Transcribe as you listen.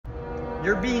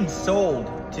You're being sold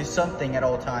to something at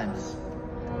all times.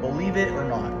 Believe it or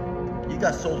not. You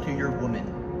got sold to your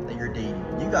woman that you're dating.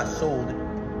 You got sold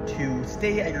to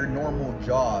stay at your normal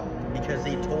job because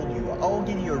they told you, I'll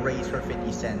give you a raise for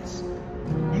 50 cents.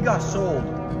 You got sold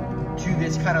to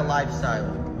this kind of lifestyle,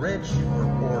 rich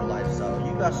or poor lifestyle.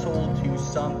 You got sold to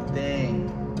something.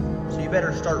 So you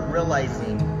better start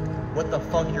realizing what the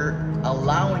fuck you're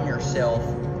allowing yourself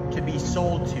to be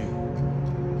sold to.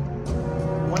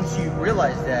 Once you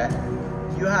realize that,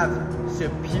 you have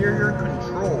superior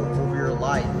control over your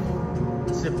life,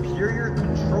 superior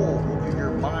control over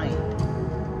your mind.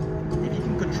 If you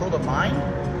can control the mind,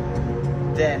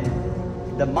 then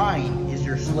the mind is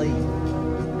your slave,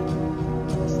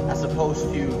 as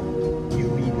opposed to you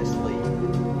being the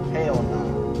slave. Hell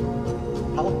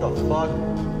no. How the fuck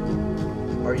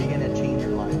are you gonna change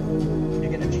your life?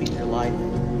 You're gonna change your life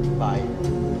by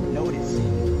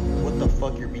noticing what the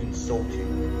fuck you're being sold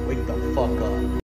to. Wake the fuck